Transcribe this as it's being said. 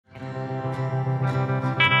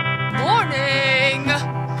Morning!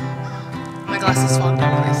 My glasses fogged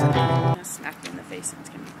up nice and I'm gonna smack me in the face and it's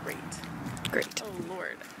gonna be great. Great. Oh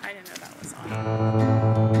Lord, I didn't know that was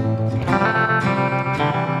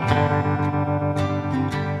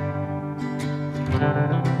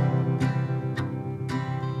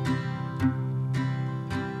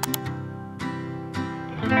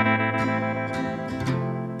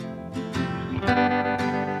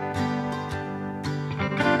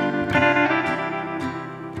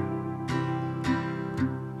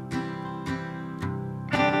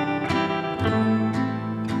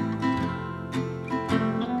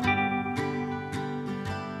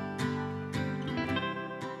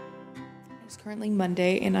It's currently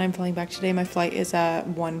Monday and I'm flying back today. My flight is at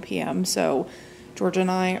 1 p.m. So Georgia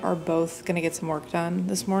and I are both gonna get some work done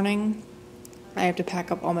this morning. I have to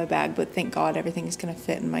pack up all my bag, but thank God everything's gonna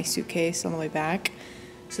fit in my suitcase on the way back.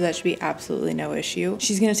 So that should be absolutely no issue.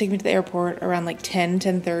 She's gonna take me to the airport around like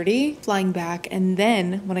 10:30, flying back. And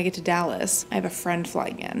then when I get to Dallas, I have a friend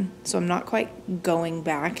flying in. So I'm not quite going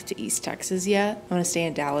back to East Texas yet. I'm gonna stay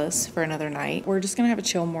in Dallas for another night. We're just gonna have a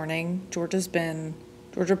chill morning. Georgia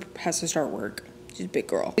has to start work. She's a big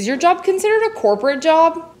girl. Is your job considered a corporate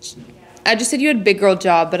job? I just said you had a big girl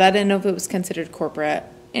job, but I didn't know if it was considered corporate.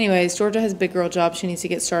 Anyways, Georgia has a big girl job she needs to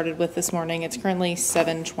get started with this morning. It's currently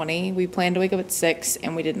 7:20. We planned to wake up at 6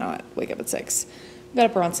 and we did not wake up at 6. We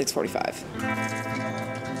got up around 6:45.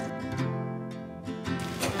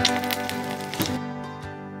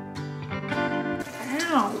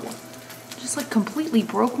 Ow. Just like completely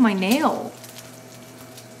broke my nail.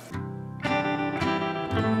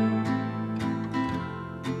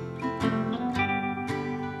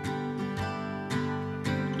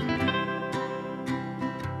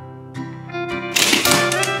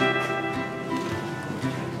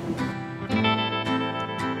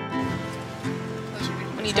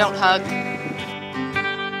 When you don't hug.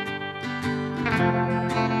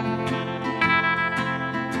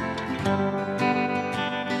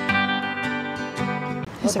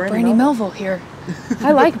 There's a Brandy Melville here.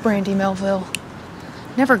 I like Brandy Melville.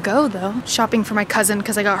 Never go though. Shopping for my cousin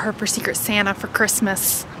because I got her for Secret Santa for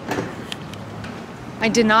Christmas. I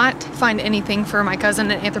did not find anything for my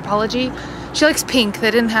cousin in Anthropologie. She likes pink.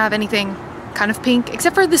 They didn't have anything kind of pink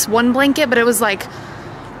except for this one blanket, but it was like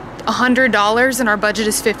 $100 and our budget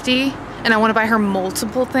is $50 and I want to buy her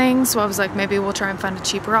multiple things, so I was like maybe we'll try and find a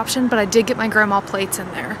cheaper option, but I did get my grandma plates in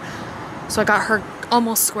there, so I got her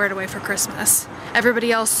almost squared away for Christmas.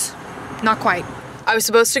 Everybody else, not quite. I was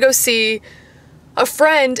supposed to go see a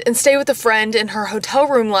friend and stay with a friend in her hotel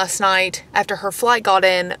room last night after her flight got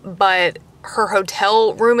in, but her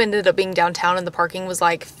hotel room ended up being downtown and the parking was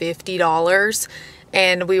like $50.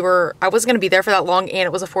 And I wasn't gonna be there for that long and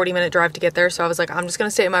it was a 40-minute drive to get there. So I was like, I'm just gonna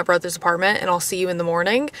stay at my brother's apartment and I'll see you in the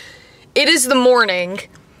morning. It is the morning.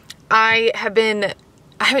 I haven't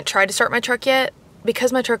tried to start my truck yet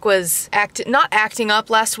because my truck was not acting up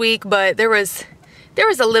last week, but there was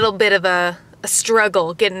a little bit of a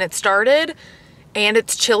struggle getting it started. And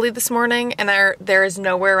it's chilly this morning and there is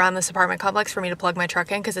nowhere around this apartment complex for me to plug my truck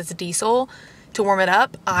in because it's diesel to warm it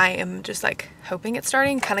up. I am just like hoping it's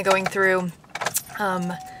starting, kind of going through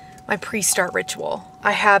my pre-start ritual.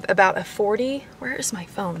 I have about a 40, where is my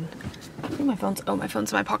phone? I think my phone's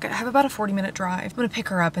in my pocket. I have about a 40-minute drive. I'm gonna pick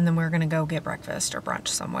her up and then we're gonna go get breakfast or brunch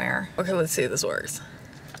somewhere. Okay, let's see if this works.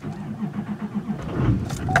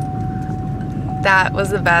 That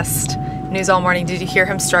was the best news all morning. Did you hear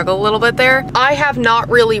him struggle a little bit there? I have not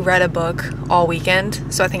really read a book all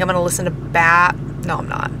weekend, so I think I'm gonna listen to no, I'm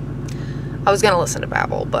not. I was gonna listen to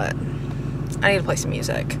Babel, but I need to play some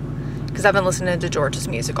music because I've been listening to George's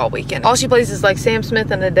music all weekend. All she plays is like Sam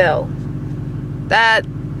Smith and Adele.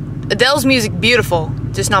 Adele's music, beautiful,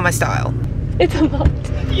 just not my style. It's a lot.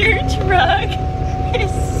 Your truck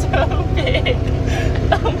is so big.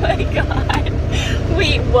 Oh my God.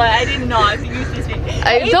 Wait, what? I did not think you were supposed to be.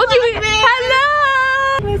 I told you.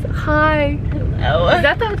 Hello. Hi. Hello. Is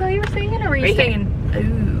that the hotel you were staying in, or were you staying in?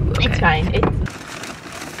 Ooh, okay. It's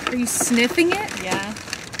fine. Are you sniffing it? Yeah.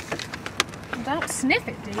 Don't sniff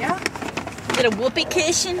it, do ya? Is it a whoopee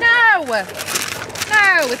cushion? No!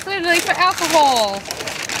 No, it's literally for alcohol.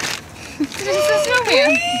 This is a snowman.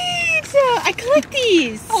 Wait! I collect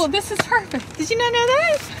these. Oh, this is perfect. Did you not know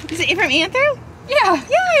that? Is it from Anthro? Yeah.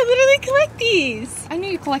 Yeah, I literally collect these. I knew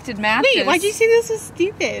you collected matches. Wait, why'd you say this was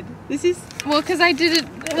stupid? This is... Well, because I did it...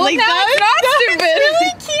 Well, like now it's not stupid. It's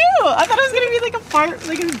really cute. I thought it was going to be like a part,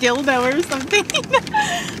 like a dildo or something.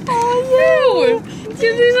 Oh, no. This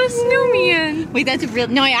is a snowman. Wait, that's a real...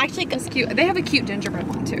 No, I actually... That's cute. They have a cute gingerbread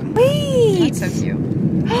one, too. Wait. That's so cute.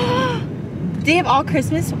 They have all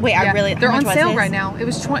Christmas? Wait, Yeah, I really... they're on sale right now. It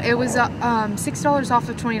was $6 off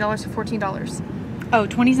of $20 to $14. Oh,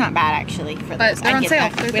 20's not bad actually for but those. they're on sale.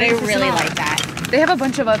 But I really like that. They have a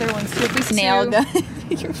bunch of other ones too. If we Nail gun.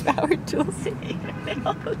 Your power tools in your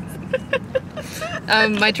nails.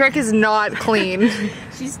 My truck is not clean.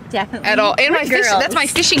 She's definitely at all. And my girls. that's my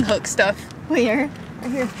fishing hook stuff. Where?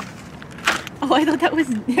 Right here. Oh, I thought that was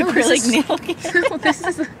acrylic nail kit. No, this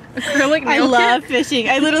is acrylic nail I love fishing.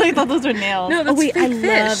 I literally thought those were nails. No, that's wait,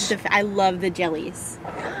 fake fish. I love the jellies.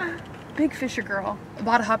 Big fisher girl. I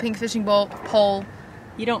bought a hot pink fishing pole.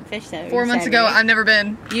 You don't fish though. 4 months ago. Right? I've never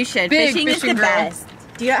been. You should. Big Fishing is the girl. best.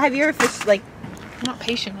 Have you ever fished like I'm not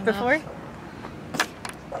patient enough. before?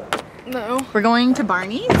 No. We're going to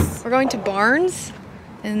Barney's. We're going to Barnes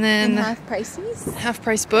and then Half Prices. Half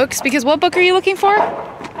Price Books, because what book are you looking for?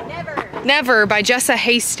 Never. Never by Jessa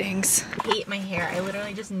Hastings. I hate my hair. I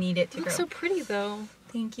literally just need it to grow. Looks so pretty though.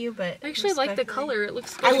 Thank you, but I actually like the color. It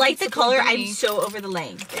looks good. I like the color. I'm so over the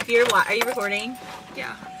length. If you're are you recording?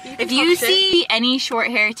 Yeah. If you see any short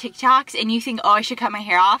hair TikToks and you think, oh, I should cut my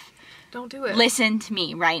hair off, don't do it. Listen to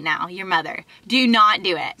me right now, your mother. Do not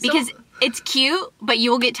do it. Because it's cute, but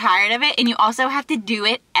you will get tired of it, and you also have to do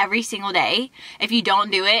it every single day. If you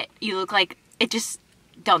don't do it, you look like it. Just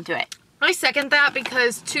don't do it. I second that,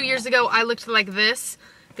 because 2 years ago I looked like this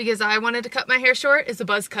because I wanted to cut my hair short. It's a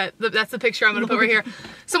buzz cut. That's the picture I'm going to put right here.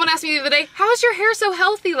 Someone asked me the other day, how is your hair so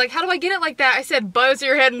healthy? Like, how do I get it like that? I said, buzz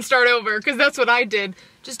your head and start over, because that's what I did.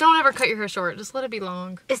 Just don't ever cut your hair short. Just let it be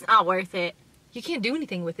long. It's not worth it. You can't do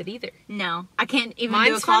anything with it either. No. I can't even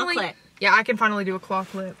do a claw clip. Yeah, I can finally do a claw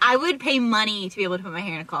clip. I would pay money to be able to put my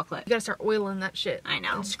hair in a claw clip. You gotta start oiling that shit. I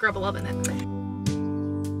know. And scrub loving it.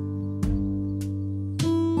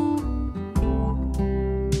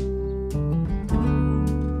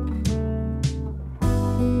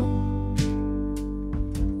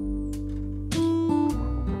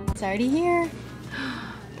 It's already here.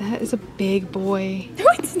 That is a big boy. No,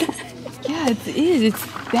 it's not. Yeah, it is.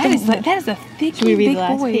 That is a thick, Should we read big the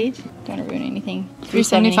last boy. page? Don't want to ruin anything.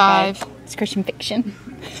 $3.75. It's Christian fiction.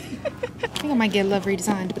 I think I might get Love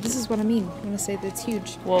redesigned, but this is what I mean. I'm gonna say that it's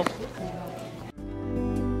huge. Well.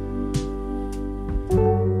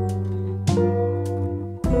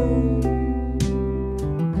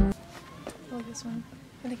 Oh, this one.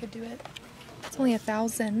 I think I could do it. It's only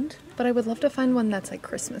 $1,000, but I would love to find one that's like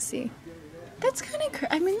Christmassy. That's kind of,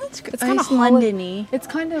 I mean, that's It's kind of London-y. It's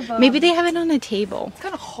kind of maybe they have it on a table. It's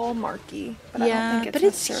kind of Hallmarky, but Yeah, I don't think it's but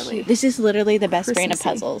it's necessarily. cute. This is literally the best brand of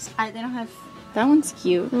Christmassy. puzzles. They don't have. That one's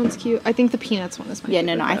cute. That one's cute. I think the Peanuts one is my Yeah,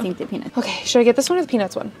 favorite, no, I though. think the peanuts. Okay, should I get this one or the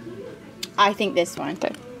Peanuts one? I think this one.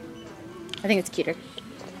 Okay. I think it's cuter.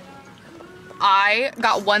 I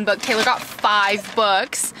got one book. Taylor got 5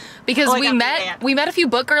 books because we met a few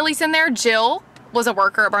book girlies in there. Jill was a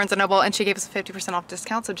worker at Barnes & Noble, and she gave us a 50% off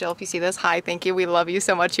discount. So Jill, if you see this, hi, thank you. We love you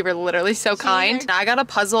so much. You were literally so kind. I got a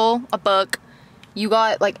puzzle, a book. You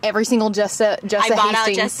got like every single Jessa I bought out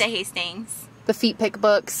Hastings. Jessa Hastings. The feet pick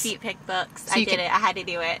books. Feet pick books. So I did it. I had to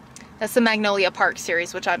do it. That's the Magnolia Park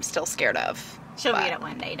series, which I'm still scared of. She'll read it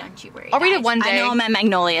one day, don't you worry. I'll read it one day. I know I'm at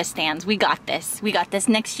Magnolia stands. We got this. We got this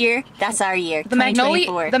next year. That's our year. The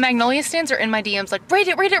Magnolia stands are in my DMs like, read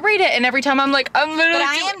it, read it, read it. And every time I'm like, I'm literally But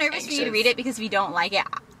I am nervous for you to read it because if you don't like it,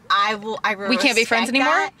 I will We can't be friends anymore?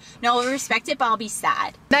 That. No, we'll respect it, but I'll be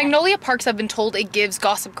sad. Magnolia Parks, I've been told it gives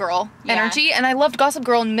Gossip Girl energy. And I loved Gossip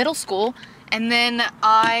Girl in middle school. And then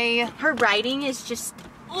her writing is just,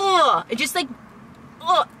 ugh. It's just like,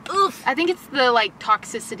 ugh, oof. I think it's the like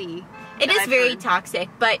toxicity. It is very toxic,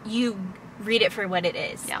 but you read it for what it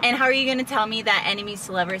is. Yeah. And how are you going to tell me that enemies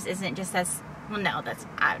to lovers isn't just as, well, no, that's,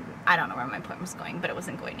 I don't know where my point was going, but it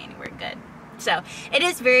wasn't going anywhere good. So, it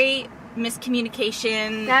is very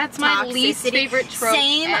miscommunication. That's my least favorite trope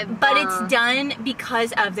ever. But it's done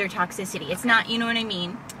because of their toxicity. It's not, you know what I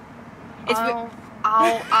mean? It's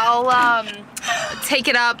I'll take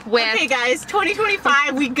it up with. Okay, guys,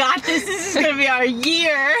 2025, we got this. This is gonna be our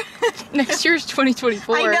year. Next year's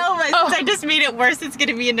 2024. I know, but since I just made it worse, it's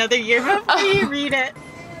gonna be another year before you read it.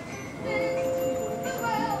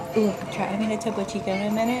 Ooh, try having a Topo Chico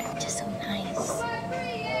in a minute. Just so nice.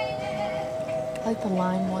 I like the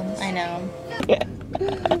lime ones. I know.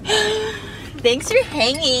 Thanks for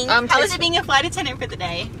hanging. How was it being a flight attendant for the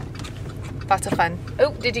day? Lots of fun.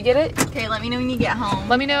 Oh, did you get it? Okay, let me know when you get home.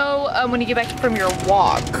 Let me know when you get back from your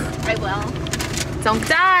walk. I will. Don't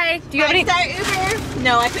die. Do you have any? Uber?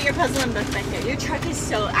 No, I put your puzzle and book back there. Your truck is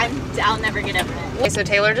so, I'll never get over it. Okay, so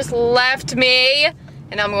Taylor just left me,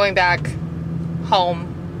 and now I'm going back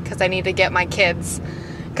home because I need to get my kids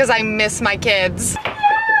because I miss my kids. No!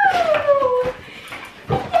 No!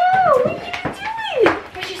 What are you doing?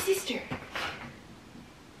 Where's your sister?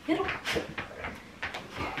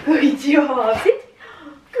 Good job. Sit.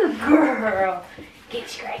 Good girl. Get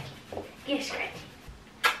scratchy. Get scratchy.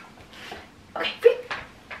 Okay, fit.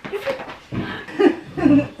 You're fit.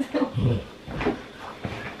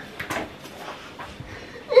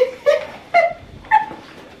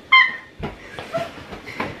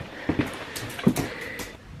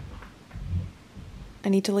 I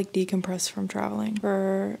need to like decompress from traveling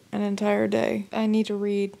for an entire day. I need to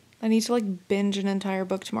read. I need to like binge an entire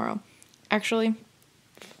book tomorrow. Actually,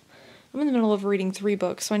 I'm in the middle of reading 3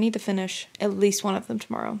 books, so I need to finish at least one of them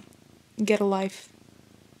tomorrow. Get a Life,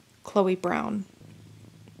 Chloe Brown.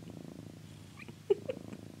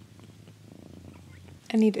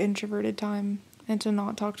 I need introverted time and to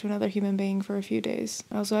not talk to another human being for a few days.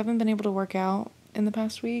 I also haven't been able to work out in the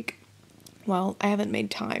past week. Well, I haven't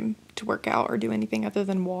made time to work out or do anything other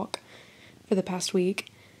than walk for the past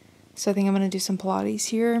week. So I think I'm going to do some Pilates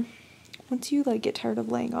here. Once you like get tired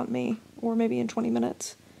of laying on me, or maybe in 20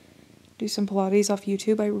 minutes, do some Pilates off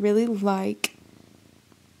YouTube. I really like,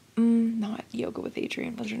 not Yoga with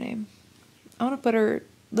Adrienne, what's her name? I want to put her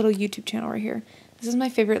little YouTube channel right here. This is my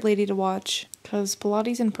favorite lady to watch because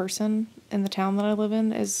Pilates in person in the town that I live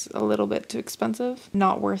in is a little bit too expensive.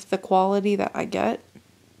 Not worth the quality that I get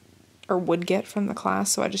or would get from the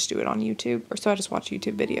class, so I just do it on YouTube, or so I just watch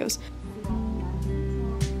YouTube videos.